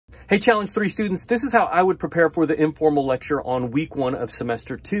Hey, Challenge 3 students, this is how I would prepare for the informal lecture on week 1 of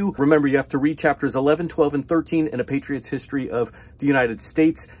semester 2. Remember, you have to read chapters 11, 12, and 13 in A Patriot's History of the United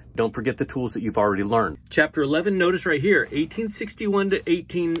States. Don't forget the tools that you've already learned. Chapter 11, notice right here, 1861 to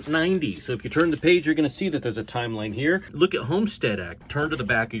 1890. So if you turn the page, you're going to see that there's a timeline here. Look at Homestead Act. Turn to the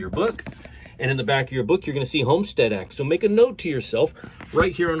back of your book. And in the back of your book, you're going to see Homestead Act. So make a note to yourself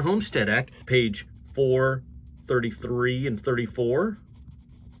right here on Homestead Act, page 433 and 34.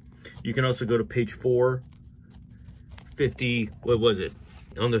 You can also go to page 450, what was it?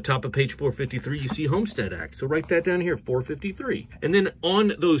 On the top of page 453, you see Homestead Act. So write that down here, 453. And then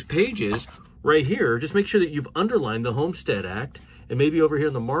on those pages right here, just make sure that you've underlined the Homestead Act, and maybe over here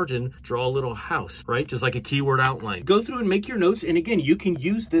in the margin, draw a little house, right? Just like a keyword outline. Go through and make your notes. And again, you can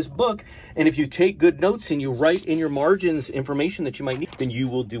use this book. And if you take good notes and you write in your margins information that you might need, then you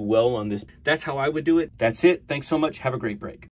will do well on this. That's how I would do it. That's it. Thanks so much. Have a great break.